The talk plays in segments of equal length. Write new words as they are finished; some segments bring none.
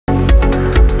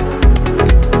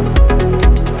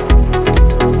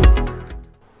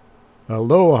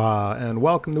Aloha and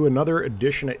welcome to another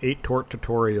edition of Atort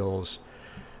Tutorials.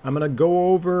 I'm going to go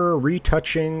over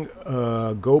retouching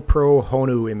a GoPro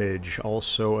Honu image,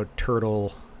 also a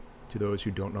turtle. To those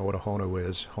who don't know what a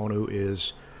Honu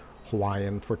is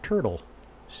Hawaiian for turtle,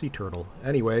 sea turtle.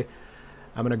 Anyway,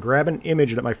 I'm going to grab an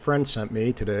image that my friend sent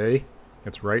me today.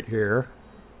 It's right here.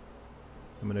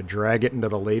 I'm going to drag it into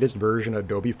the latest version of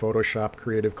Adobe Photoshop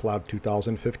Creative Cloud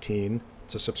 2015.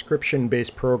 It's a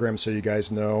subscription-based program, so you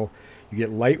guys know. You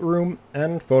get Lightroom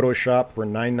and Photoshop for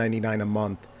 $9.99 a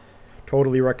month.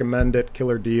 Totally recommend it.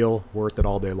 Killer deal. Worth it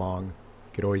all day long.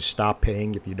 You could always stop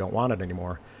paying if you don't want it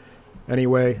anymore.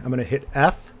 Anyway, I'm going to hit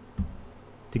F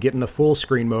to get in the full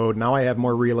screen mode. Now I have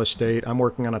more real estate. I'm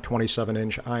working on a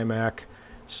 27-inch iMac,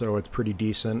 so it's pretty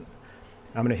decent.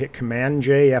 I'm going to hit Command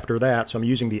J after that, so I'm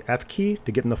using the F key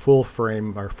to get in the full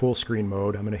frame or full screen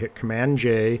mode. I'm going to hit Command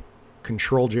J,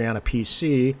 Control J on a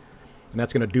PC, and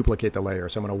that's going to duplicate the layer.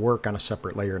 So I'm going to work on a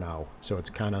separate layer now. So it's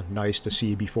kind of nice to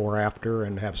see before, after,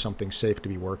 and have something safe to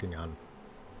be working on.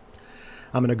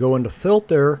 I'm going to go into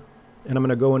Filter, and I'm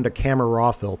going to go into Camera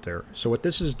Raw Filter. So what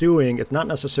this is doing, it's not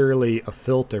necessarily a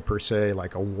filter per se,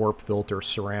 like a warp filter,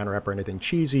 saran wrap, or anything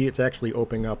cheesy. It's actually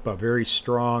opening up a very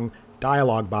strong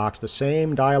dialog box, the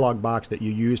same dialog box that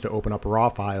you use to open up raw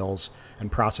files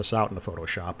and process out into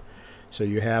Photoshop. So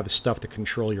you have stuff to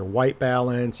control your white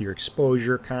balance, your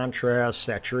exposure, contrast,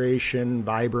 saturation,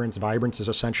 vibrance. Vibrance is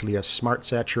essentially a smart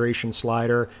saturation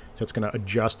slider, so it's going to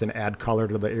adjust and add color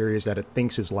to the areas that it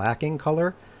thinks is lacking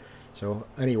color. So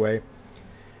anyway,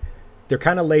 they're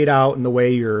kind of laid out in the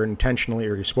way you're intentionally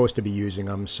or you're supposed to be using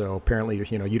them. So apparently,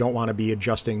 you don't want to be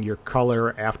adjusting your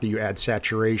color after you add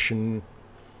saturation.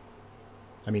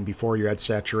 Before you add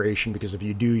saturation, because if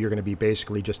you do, you're going to be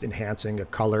basically just enhancing a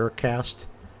color cast.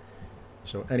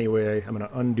 So anyway, I'm going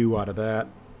to undo out of that.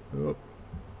 Oh,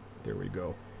 there we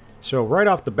go. So right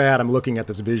off the bat, I'm looking at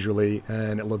this visually,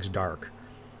 and it looks dark.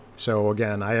 So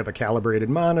again, I have a calibrated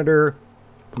monitor.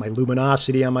 My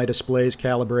luminosity on my display is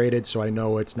calibrated, so I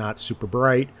know it's not super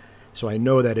bright. So I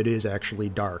know that it is actually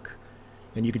dark.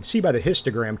 And you can see by the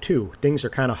histogram, too. Things are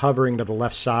kind of hovering to the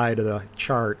left side of the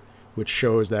chart, which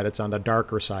shows that it's on the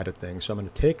darker side of things. So I'm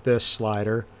going to take this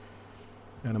slider,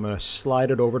 and I'm going to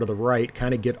slide it over to the right,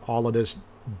 kind of get all of this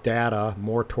data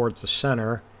more towards the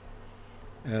center.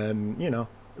 And, it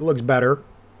looks better.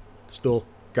 Still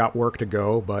got work to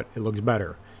go, but it looks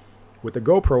better. With the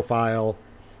GoPro file,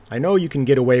 I know you can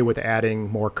get away with adding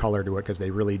more color to it because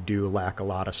they really do lack a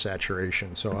lot of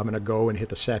saturation. So I'm going to go and hit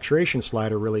the saturation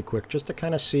slider really quick just to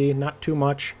kind of see, not too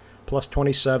much, plus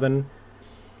 27.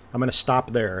 I'm going to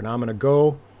stop there. Now I'm going to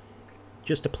go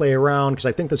just to play around, because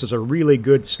I think this is a really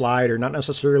good slider, not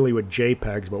necessarily with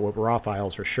JPEGs, but with RAW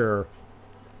files for sure.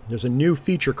 There's a new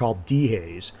feature called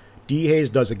dehaze.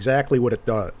 Dehaze does exactly what it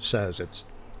says. It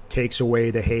takes away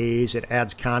the haze. It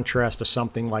adds contrast to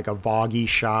something like a foggy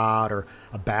shot or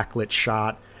a backlit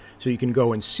shot. So you can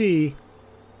go and see,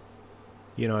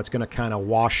 it's going to kind of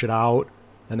wash it out,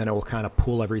 and then it will kind of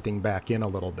pull everything back in a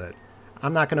little bit.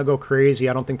 I'm not going to go crazy.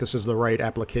 I don't think this is the right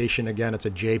application. Again, it's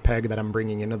a JPEG that I'm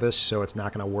bringing into this, so it's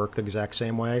not going to work the exact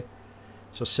same way.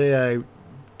 So say I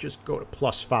just go to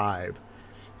 +5.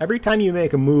 Every time you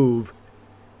make a move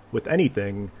with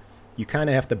anything, you kind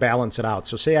of have to balance it out.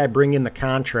 So say I bring in the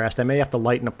contrast, I may have to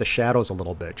lighten up the shadows a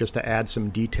little bit just to add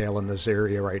some detail in this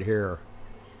area right here.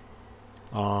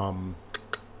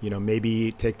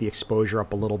 Maybe take the exposure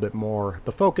up a little bit more.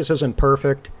 The focus isn't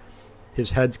perfect. His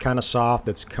head's kind of soft.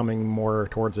 It's coming more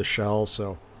towards the shell,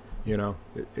 so,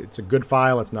 it's a good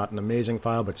file. It's not an amazing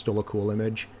file, but still a cool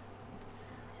image.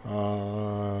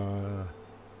 Kind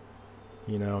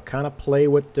of play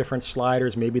with different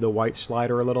sliders, maybe the white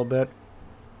slider a little bit.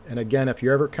 And again, if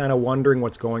you're ever kind of wondering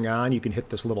what's going on, you can hit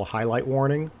this little highlight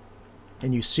warning.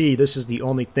 And you see this is the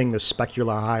only thing, the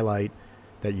specular highlight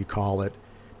that you call it,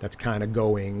 that's kind of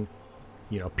going,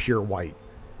 pure white.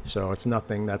 So it's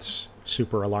nothing that's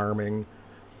super alarming.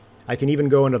 I can even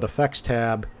go into the effects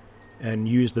tab and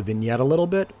use the vignette a little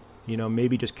bit.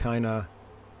 Maybe just kind of,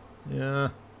 yeah.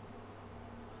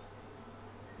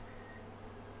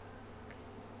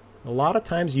 A lot of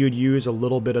times you'd use a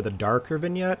little bit of the darker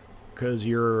vignette because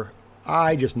your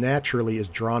eye just naturally is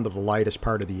drawn to the lightest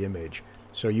part of the image.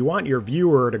 So you want your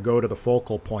viewer to go to the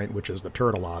focal point, which is the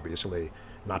turtle, obviously,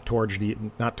 not towards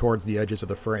the edges of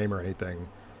the frame or anything.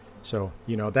 So,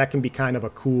 that can be kind of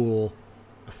a cool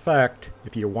effect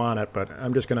if you want it, but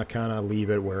I'm just going to kind of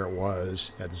leave it where it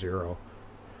was at 0.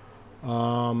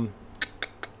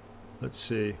 Let's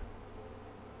see.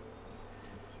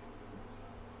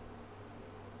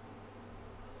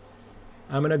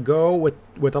 I'm going to go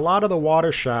with a lot of the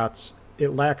water shots. it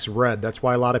lacks red. That's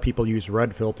why a lot of people use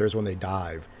red filters when they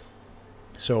dive.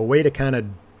 So a way to kind of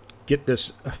get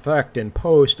this effect in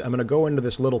post, I'm going to go into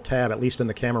this little tab, at least in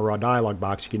the camera raw dialog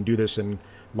box. You can do this in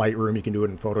Lightroom, you can do it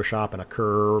in Photoshop in a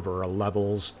curve or a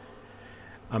levels.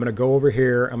 I'm going to go over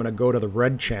here, I'm going to go to the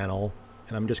red channel,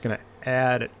 and I'm just going to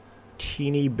add a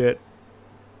teeny bit,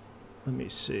 let me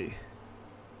see,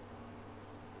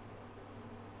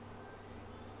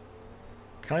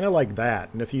 kind of like that.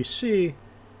 And if you see,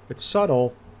 it's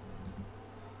subtle,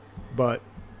 but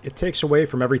it takes away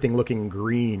from everything looking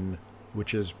green,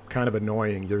 which is kind of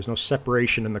annoying. There's no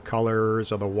separation in the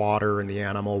colors of the water and the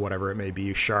animal, whatever it may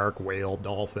be, shark, whale,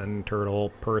 dolphin, turtle,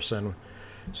 person.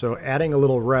 So adding a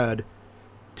little red,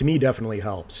 to me, definitely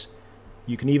helps.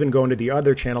 You can even go into the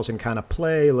other channels and kind of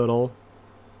play a little.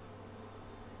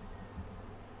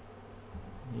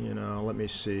 You know, let me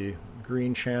see.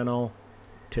 Green channel,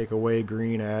 take away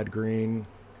green, add green.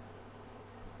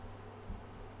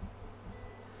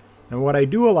 And what I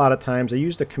do a lot of times, I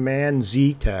use the Command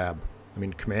Z tab.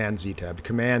 Command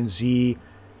Z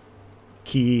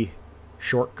key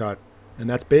shortcut. And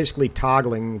that's basically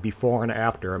toggling before and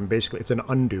after. It's an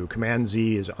undo. Command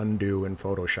Z is undo in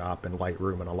Photoshop and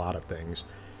Lightroom and a lot of things.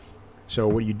 So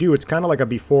what you do, it's kind of like a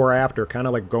before after, kind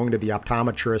of like going to the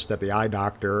optometrist at the eye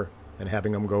doctor and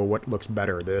having them go, what looks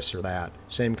better, this or that.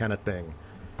 Same kind of thing.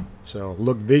 So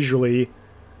look visually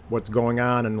what's going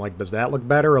on, and like, does that look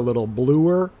better, a little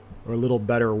bluer, or a little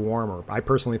better warmer? I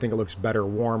personally think it looks better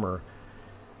warmer.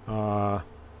 You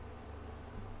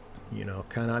know,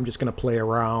 kind of, I'm just going to play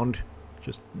around.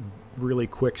 Just really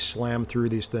quick slam through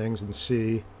these things and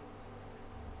see,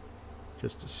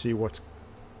 just to see what's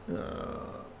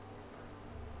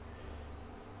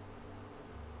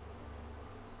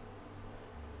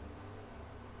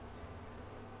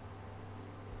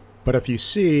but if you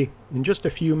see, in just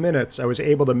a few minutes I was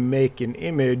able to make an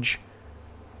image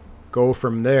go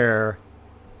from there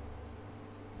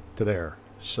to there.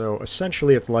 So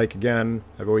essentially it's like, again,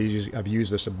 I've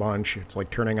used this a bunch, it's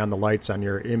like turning on the lights on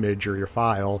your image or your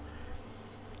file.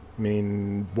 I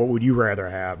mean, what would you rather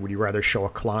have? Would you rather show a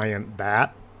client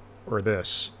that or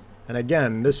this? And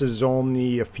again, this is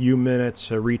only a few minutes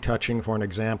retouching for an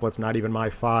example. It's not even my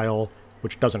file,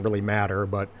 which doesn't really matter,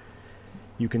 but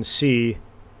you can see,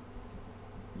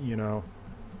 you know,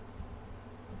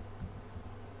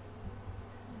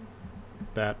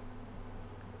 that,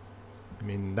 I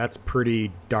mean, that's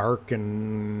pretty dark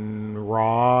and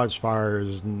raw as far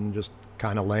as just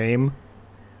kind of lame.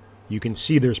 You can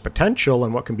see there's potential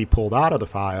in what can be pulled out of the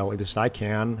file. At least I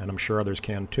can, and I'm sure others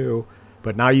can too.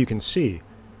 But now you can see,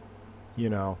 you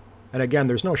know. And again,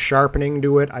 there's no sharpening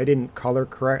to it. I didn't color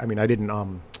correct. I mean, I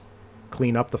didn't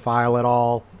clean up the file at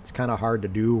all. It's kind of hard to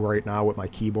do right now with my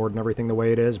keyboard and everything the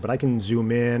way it is. But I can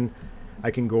zoom in.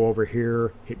 I can go over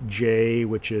here, hit J,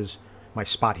 which is my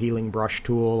spot healing brush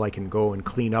tool. I can go and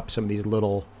clean up some of these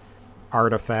little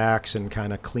artifacts and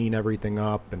kind of clean everything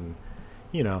up and,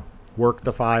 you know, work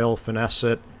the file, finesse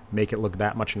it, make it look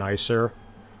that much nicer,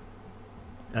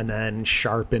 and then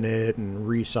sharpen it and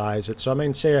resize it. So I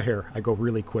mean, say here, I go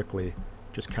really quickly,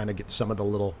 just kind of get some of the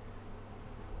little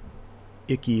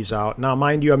ickies out. Now,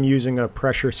 mind you, I'm using a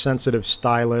pressure-sensitive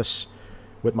stylus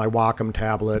with my Wacom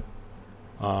tablet.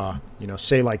 You know,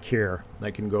 say like here,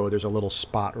 I can go, there's a little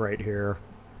spot right here.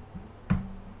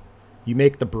 You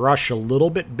make the brush a little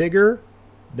bit bigger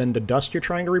than the dust you're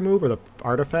trying to remove or the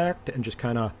artifact and just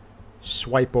kind of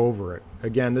swipe over it.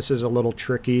 Again, this is a little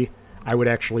tricky. I would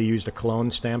actually use the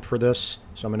clone stamp for this.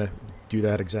 So I'm going to do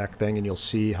that exact thing and you'll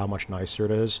see how much nicer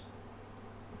it is.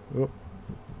 Oop,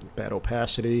 bad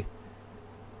opacity.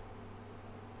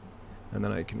 And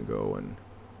then I can go and,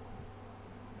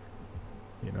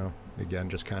 you know, again,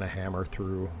 just kind of hammer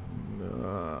through,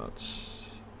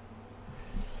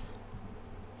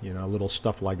 you know, little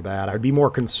stuff like that. I'd be more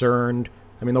concerned.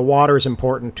 I mean, the water is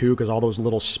important too, because all those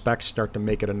little specks start to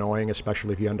make it annoying,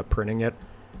 especially if you end up printing it.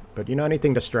 But, you know,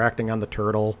 anything distracting on the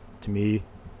turtle, to me,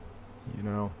 you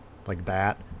know, like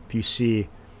that. If you see,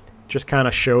 just kind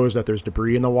of shows that there's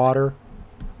debris in the water.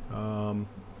 We'll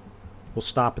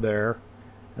stop there.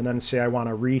 And then say I want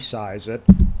to resize it.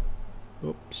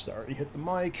 Oops, sorry, hit the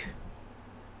mic.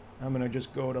 I'm going to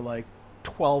just go to like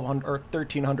 1200 or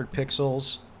 1300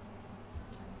 pixels.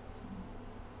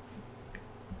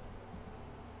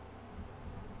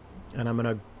 And I'm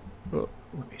going to, oh,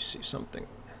 let me see something.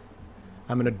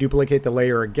 I'm going to duplicate the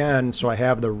layer again so I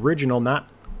have the original, not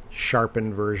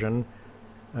sharpened version.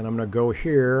 And I'm going to go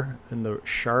here in the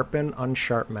sharpen,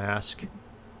 unsharp mask.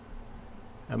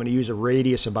 I'm going to use a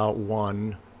radius about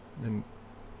 1 and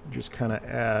just kind of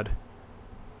add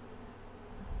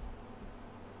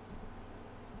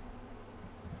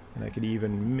And I could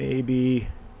even maybe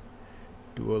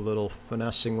do a little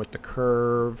finessing with the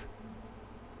curve.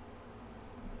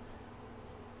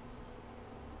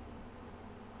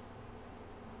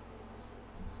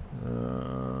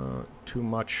 Too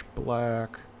much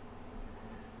black.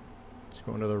 Let's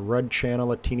go into the red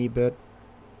channel a teeny bit.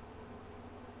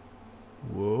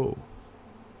 Whoa.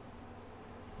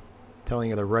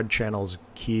 Telling you the red channel is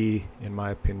key in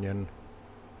my opinion.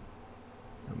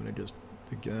 I'm going to just,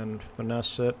 again,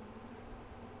 finesse it.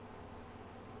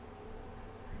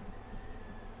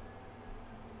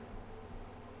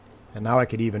 And now I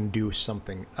could even do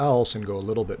something else and go a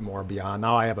little bit more beyond.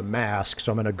 Now I have a mask,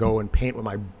 so I'm going to go and paint with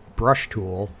my brush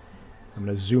tool. I'm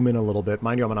going to zoom in a little bit.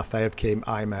 Mind you, I'm on a 5K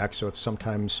IMAX, so it's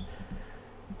sometimes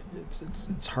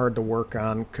it's hard to work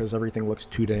on because everything looks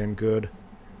too dang good.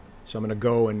 So I'm going to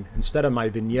go and instead of my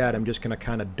vignette, I'm just going to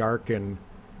kind of darken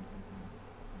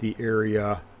the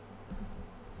area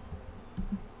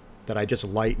that I just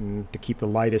lightened to keep the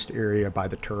lightest area by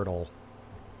the turtle.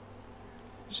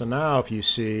 So now if you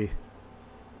see,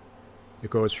 it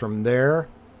goes from there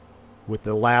with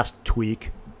the last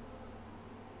tweak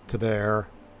to there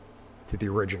to the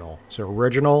original. So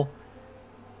original,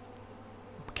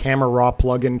 camera raw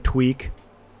plugin tweak,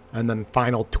 and then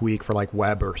final tweak for like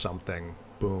web or something.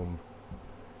 Boom.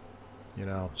 You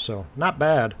know, so not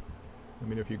bad. I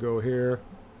mean, if you go here,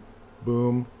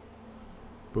 boom,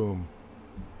 boom.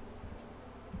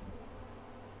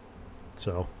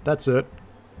 So that's it.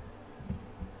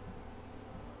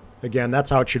 Again, that's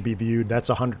how it should be viewed. That's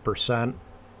 100%.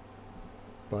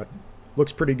 But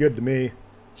looks pretty good to me.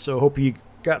 So hope you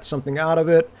got something out of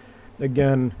it.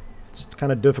 Again, it's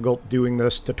kind of difficult doing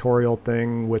this tutorial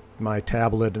thing with my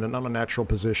tablet in an unnatural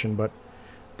position, but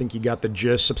I think you got the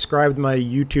gist. Subscribe to my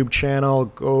YouTube channel.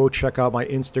 Go check out my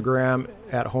Instagram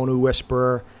at Honu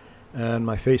Whisperer. And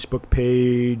my Facebook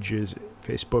page is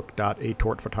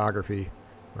facebook.atortphotography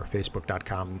or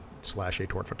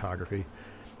facebook.com/atortphotography.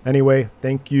 Anyway,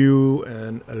 thank you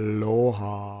and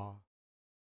aloha.